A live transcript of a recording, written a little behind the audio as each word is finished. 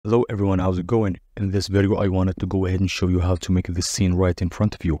Hello everyone, how's it going? In this video I wanted to go ahead and show you how to make this scene right in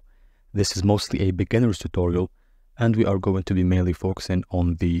front of you. This is mostly a beginner's tutorial and we are going to be mainly focusing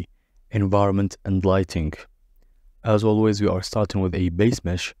on the environment and lighting. As always, we are starting with a base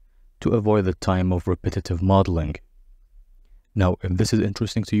mesh to avoid the time of repetitive modeling. Now if this is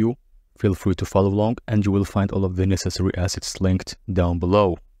interesting to you, feel free to follow along and you will find all of the necessary assets linked down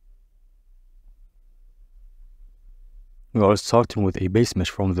below. We are starting with a base mesh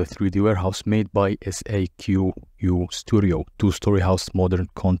from the 3D warehouse made by SAQU Studio, two-story house modern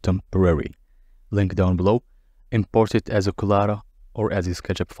contemporary. Link down below. Import it as a Colada or as a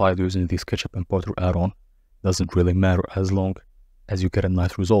SketchUp file using the SketchUp importer add-on. Doesn't really matter as long as you get a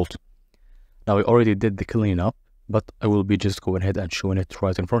nice result. Now I already did the cleanup, but I will be just going ahead and showing it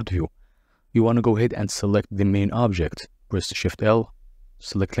right in front of you. You want to go ahead and select the main object. Press Shift L,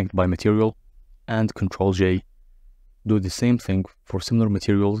 select link by material, and Ctrl J. Do the same thing for similar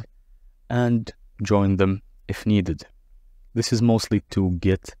materials and join them if needed. This is mostly to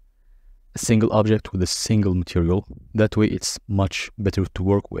get a single object with a single material. That way it's much better to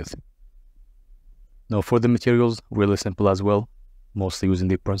work with. Now for the materials, really simple as well. Mostly using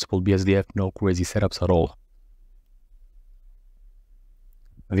the principal BSDF, no crazy setups at all.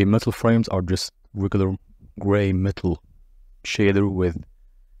 The metal frames are just regular gray metal shader with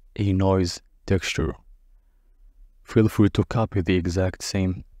a noise texture. Feel free to copy the exact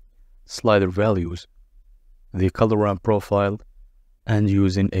same slider values, the color ramp profile, and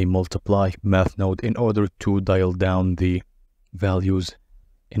using a multiply math node in order to dial down the values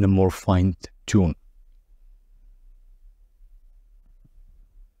in a more fine tune.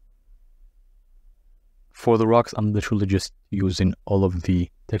 For the rocks, I'm literally just using all of the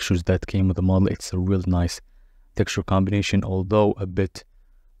textures that came with the model. It's a real nice texture combination, although a bit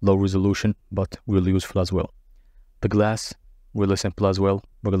low resolution, but really useful as well. The glass, really simple as well,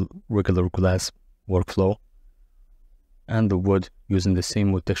 regular glass workflow. And the wood, using the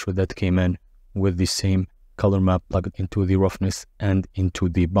same wood texture that came in with the same color map plugged into the roughness and into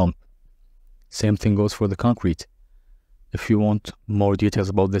the bump. Same thing goes for the concrete. If you want more details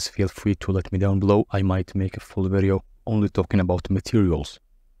about this, feel free to let me down below. I might make a full video only talking about materials.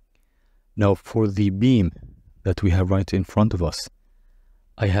 Now for the beam that we have right in front of us,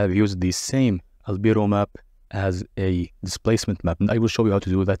 I have used the same albedo map as a displacement map, and I will show you how to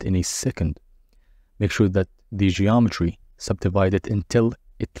do that in a second. Make sure that the geometry subdivide it until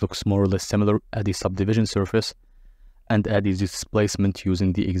it looks more or less similar. Add a subdivision surface and add a displacement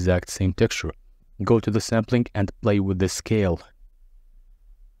using the exact same texture. Go to the sampling and play with the scale.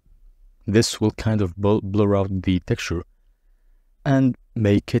 This will kind of blur out the texture and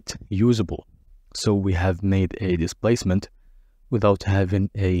make it usable. So we have made a displacement without having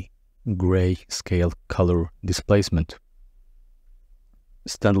a gray scale color displacement.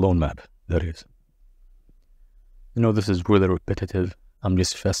 Standalone map, that is. You know, this is really repetitive. I'm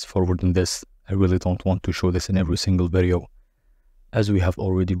just fast forwarding this. I really don't want to show this in every single video, as we have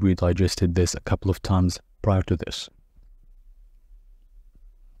already redigested this a couple of times prior to this.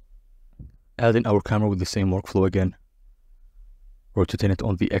 Adding our camera with the same workflow again, rotating it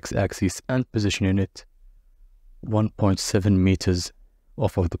on the x-axis and positioning it 1.7 meters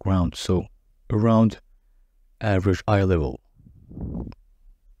off of the ground, so around average eye level.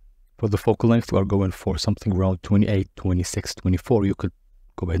 For the focal length, we are going for something around 28, 26, 24. You could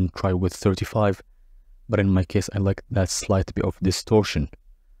go ahead and try with 35, but in my case I like that slight bit of distortion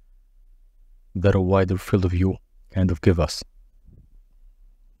that a wider field of view kind of give us.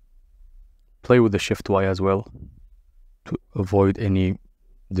 Play with the Shift Y as well to avoid any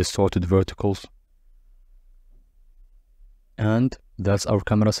distorted verticals. And that's our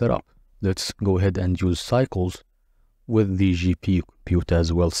camera setup. Let's go ahead and use cycles with the GPU compute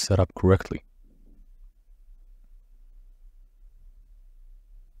as well set up correctly.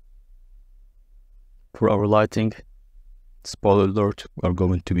 For our lighting, spoiler alert, we are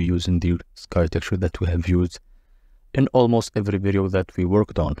going to be using the sky texture that we have used in almost every video that we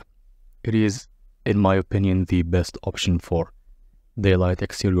worked on. It is, in my opinion, the best option for daylight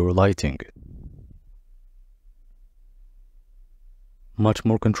exterior lighting. Much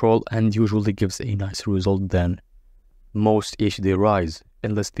more control and usually gives a nicer result than most HDRIs,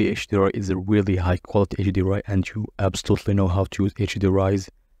 unless the HDRI is a really high quality HDRI and you absolutely know how to use HDRIs.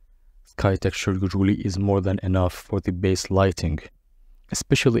 Sky texture usually is more than enough for the base lighting,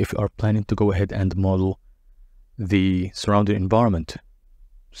 especially if you are planning to go ahead and model the surrounding environment,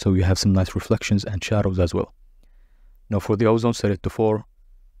 so you have some nice reflections and shadows as well. Now for the ozone, set it to 4.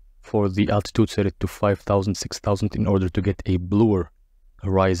 For the altitude, set it to 5,000, 6,000 in order to get a bluer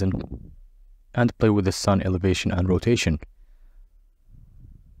horizon, and play with the sun elevation and rotation.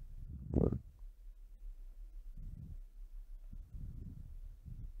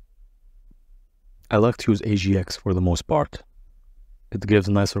 I like to use AGX for the most part. It gives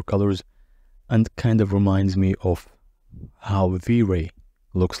nicer colors and kind of reminds me of how V-Ray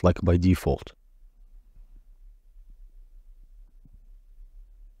looks like by default.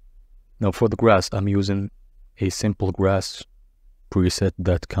 Now for the grass, I'm using a simple grass preset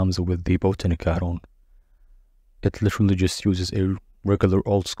that comes with the Botaniq add-on. It literally just uses a regular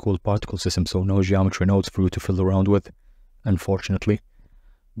old school particle system, so no geometry nodes for you to fiddle around with, unfortunately.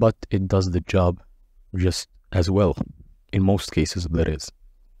 But it does the job just as well, in most cases that is.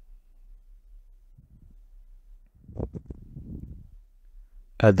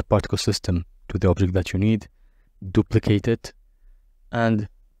 Add the particle system to the object that you need, duplicate it, and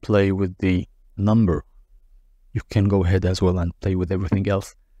play with the number. You can go ahead as well and play with everything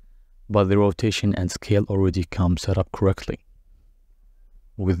else, but the rotation and scale already come set up correctly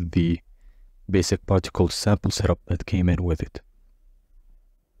with the basic particle sample setup that came in with it.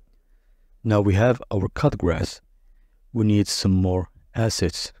 Now we have our cut grass. We need some more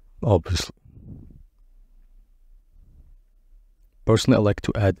assets, obviously. Personally, I like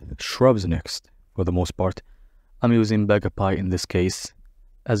to add shrubs next. For the most part, I'm using BagaPie in this case,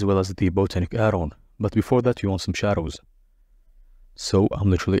 as well as the Botaniq add-on. But before that, you want some shadows. So I'm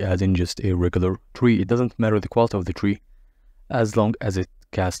literally adding just a regular tree. It doesn't matter the quality of the tree, as long as it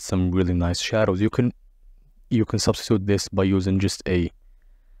casts some really nice shadows. You can substitute this by using just a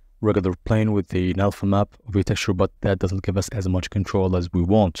regular plane with an alpha map of a texture, but that doesn't give us as much control as we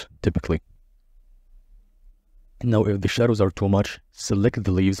want typically. Now if the shadows are too much, select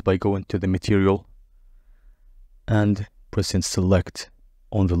the leaves by going to the material and pressing select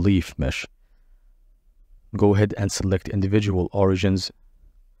on the leaf mesh. Go ahead and select individual origins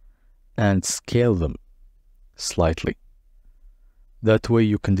and scale them slightly. That way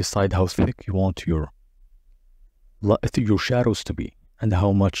you can decide how thick you want your shadows to be and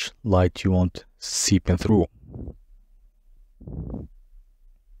how much light you want seeping through.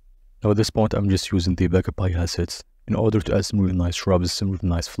 Now at this point, I'm just using the BagaPie assets in order to add some really nice shrubs, some really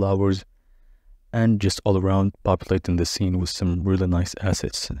nice flowers, and just all around populating the scene with some really nice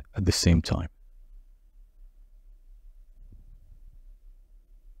assets at the same time.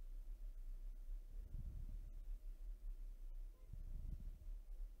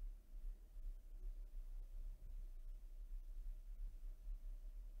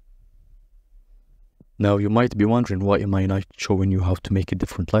 Now you might be wondering, why am I not showing you how to make a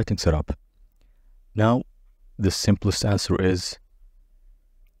different lighting setup? Now the simplest answer is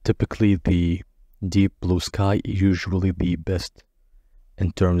typically the deep blue sky is usually the best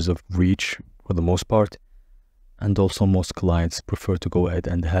in terms of reach for the most part, and also most clients prefer to go ahead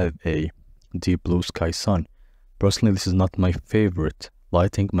and have a deep blue sky sun. Personally, this is not my favorite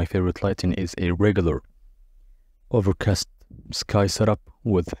lighting. My favorite lighting is a regular overcast sky setup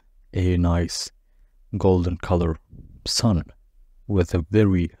with a nice golden color sun with a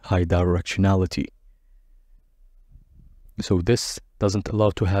very high directionality. So this doesn't allow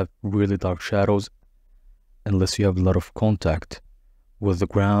to have really dark shadows unless you have a lot of contact with the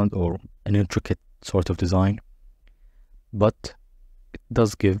ground or an intricate sort of design, but it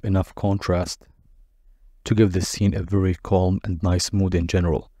does give enough contrast to give the scene a very calm and nice mood in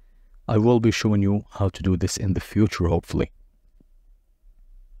general. I will be showing you how to do this in the future, hopefully.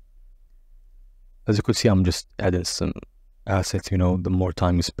 As you could see, I'm just adding some assets. The more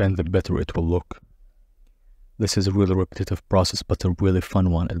time you spend, the better it will look. This is a really repetitive process, but a really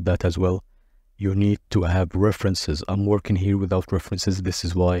fun one at that as well. You need to have references. I'm working here without references. This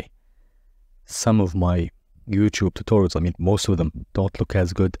is why some of my YouTube tutorials, most of them, don't look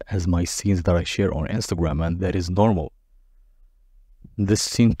as good as my scenes that I share on Instagram, and that is normal. This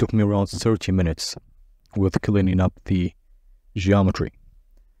scene took me around 30 minutes with cleaning up the geometry.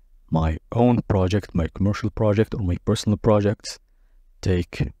 My own project, my commercial project, or my personal projects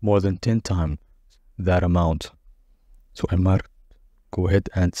take more than 10 times that amount. So I might go ahead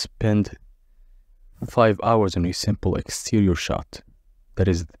and spend 5 hours on a simple exterior shot. That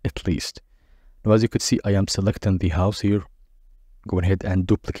is at least. Now as you could see, I am selecting the house here, going ahead and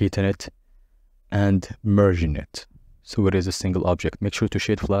duplicating it and merging it so it is a single object. Make sure to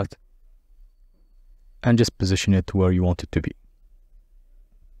shade flat and just position it where you want it to be.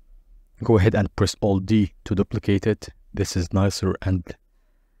 Go ahead and press Alt-D to duplicate it. This is nicer and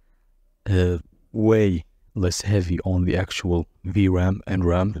way less heavy on the actual VRAM and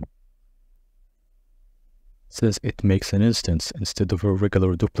RAM, since it makes an instance instead of a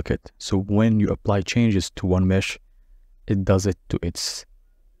regular duplicate. So when you apply changes to one mesh, it does it to its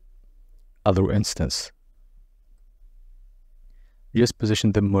other instance. Just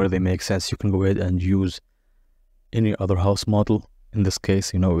position them where they make sense. You can go ahead and use any other house model. In this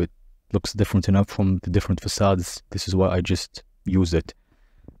case, it looks different enough from the different facades. This is why I just use it.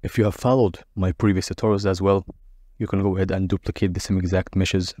 If you have followed my previous tutorials as well, you can go ahead and duplicate the same exact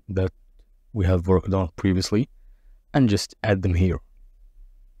meshes that we have worked on previously and just add them here.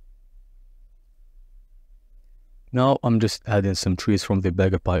 Now I'm just adding some trees from the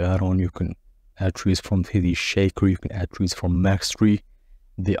BagaPie add-on. You can add trees from the Shaker, you can add trees from Max Tree.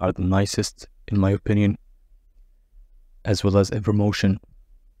 They are the nicest in my opinion, as well as Evermotion,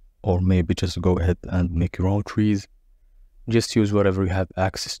 or maybe just go ahead and make your own trees. Just use whatever you have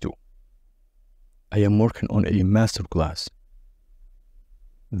access to. I am working on a masterclass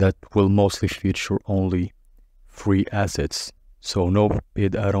that will mostly feature only free assets, so no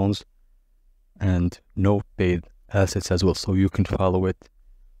paid add-ons and no paid assets as well, so you can follow it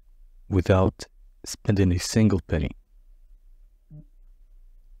without spending a single penny.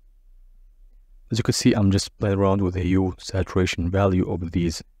 As you can see, I'm just playing around with the hue saturation value of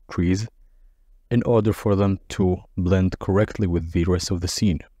these trees in order for them to blend correctly with the rest of the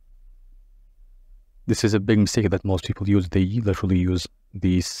scene. This is a big mistake that most people use. They literally use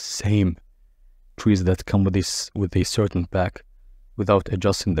the same trees that come with a certain pack without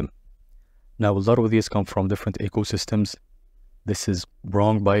adjusting them. Now, a lot of these come from different ecosystems. This is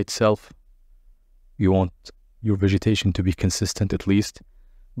wrong by itself. You want your vegetation to be consistent at least.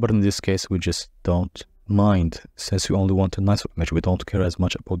 But in this case, we just don't mind. Since we only want a nice image, we don't care as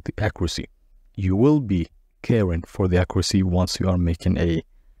much about the accuracy. You will be caring for the accuracy once you are making a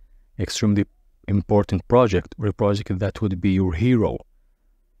extremely important project, or a project that would be your hero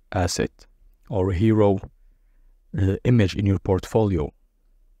asset or hero image in your portfolio.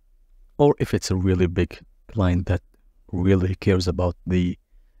 Or if it's a really big client that really cares about the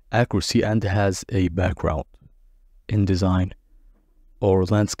accuracy and has a background in design or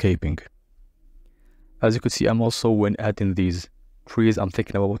landscaping. As you can see, I'm also, when adding these trees, I'm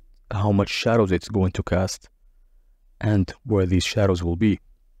thinking about how much shadows it's going to cast and where these shadows will be.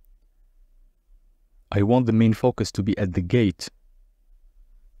 I want the main focus to be at the gate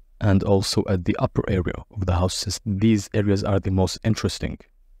and also at the upper area of the house, since these areas are the most interesting.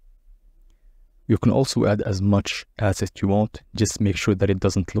 You can also add as much assets you want, just make sure that it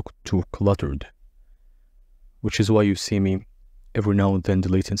doesn't look too cluttered, which is why you see me every now and then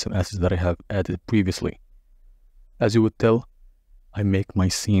deleting some assets that I have added previously. As you would tell, I make my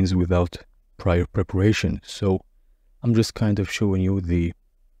scenes without prior preparation, so I'm just kind of showing you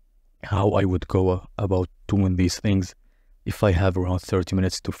how I would go about doing these things if I have around 30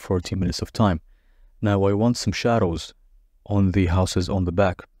 minutes to 40 minutes of time. Now I want some shadows on the houses on the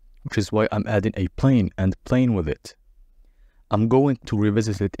back, which is why I'm adding a plane and playing with it. I'm going to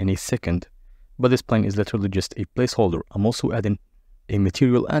revisit it in a second, but this plane is literally just a placeholder. I'm also adding a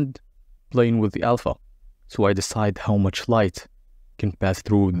material and playing with the alpha, so I decide how much light can pass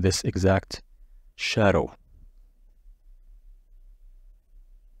through this exact shadow.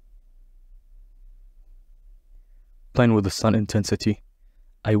 Playing with the sun intensity,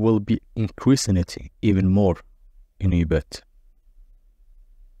 I will be increasing it even more in a bit.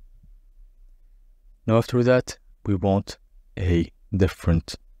 Now after that, we want a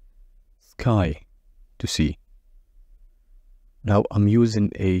different sky to see. Now I'm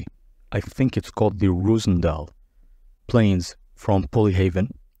using I think it's called the Roosendahl planes from Polyhaven.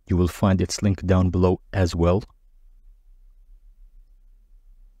 You will find its link down below as well.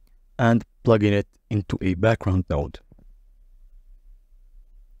 And plugging it into a background node.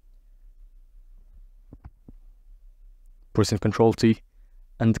 Pressing Ctrl T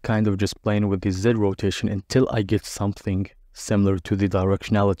and kind of just playing with the Z rotation until I get something similar to the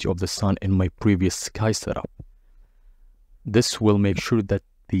directionality of the sun in my previous sky setup. This will make sure that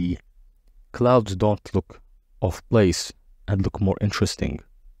the clouds don't look off place and look more interesting.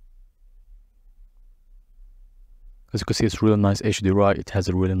 As you can see, it's really nice HDRI. It has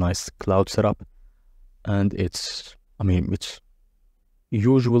a really nice cloud setup, and it's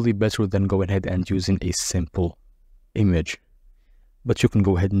usually better than going ahead and using a simple image, but you can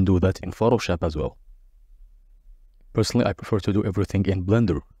go ahead and do that in Photoshop as well. Personally, I prefer to do everything in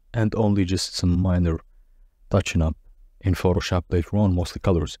Blender and only just some minor touching up in Photoshop later on, mostly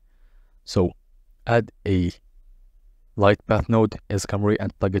colors. So add a light path node as camera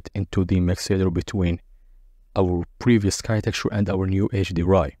and plug it into the mixer between our previous sky texture and our new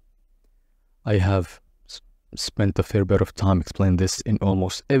HDRI. I have spent a fair bit of time explaining this in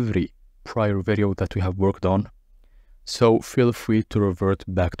almost every prior video that we have worked on, so feel free to revert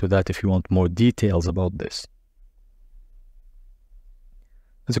back to that if you want more details about this.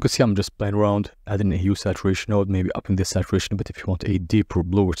 As you can see, I'm just playing around, adding a hue saturation node, maybe upping the saturation a bit if you want a deeper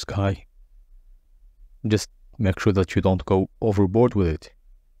bluer sky. Just make sure that you don't go overboard with it.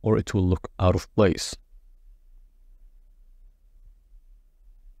 or it will look out of place.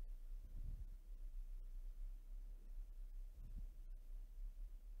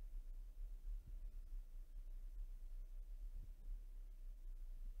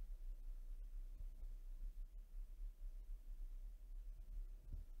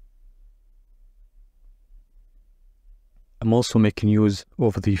 I'm also making use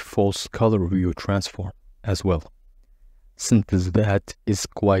of the false color view transform as well, since that is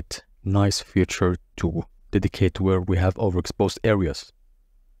quite nice feature to dedicate where we have overexposed areas.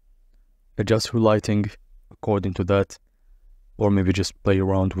 Adjust your lighting according to that, or maybe just play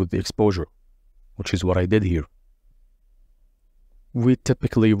around with the exposure, which is what I did here. We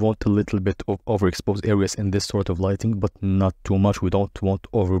typically want a little bit of overexposed areas in this sort of lighting, but not too much. We don't want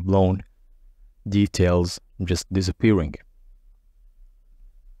overblown details just disappearing.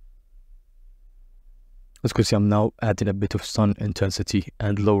 As you can see, I'm now adding a bit of sun intensity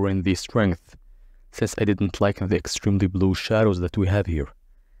and lowering the strength, since I didn't like the extremely blue shadows that we have here.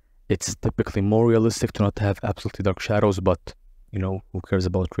 It's typically more realistic to not have absolutely dark shadows, but, you know, who cares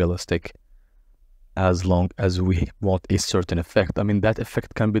about realistic as long as we want a certain effect. I mean, that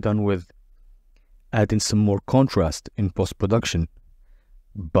effect can be done with adding some more contrast in post-production,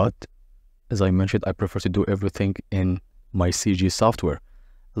 but as I mentioned, I prefer to do everything in my CG software.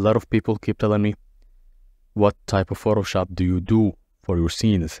 A lot of people keep telling me, what type of Photoshop do you do for your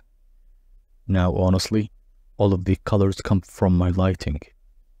scenes? Now, honestly, all of the colors come from my lighting.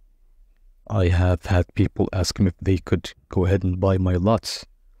 I have had people ask me if they could go ahead and buy my LUTs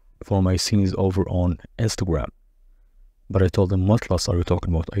for my scenes over on Instagram. But I told them, what LUTs are you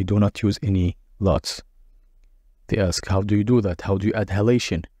talking about? I do not use any LUTs. They ask, how do you do that? How do you add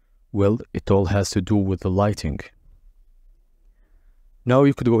halation? Well, it all has to do with the lighting. Now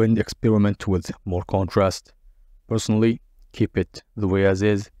you could go ahead and experiment with more contrast. Personally, keep it the way as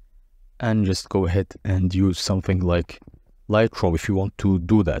is, and just go ahead and use something like Lightroom if you want to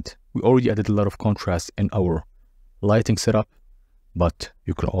do that. We already added a lot of contrast in our lighting setup, but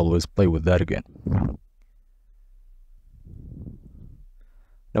you can always play with that again.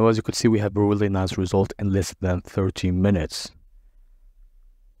 Now, as you can see, we have a really nice result in less than 30 minutes.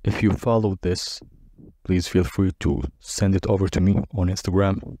 If you followed this, please feel free to send it over to me on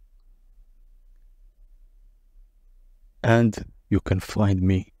Instagram. And you can find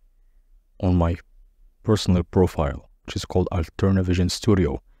me on my personal profile, which is called Alternavision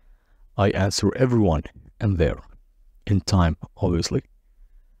Studio. I answer everyone in there, in time, obviously.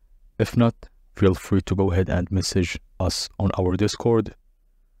 If not, feel free to go ahead and message us on our Discord,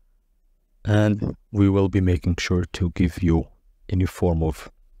 and we will be making sure to give you any form of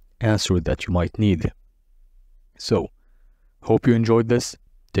answer that you might need. So, hope you enjoyed this.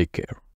 Take care.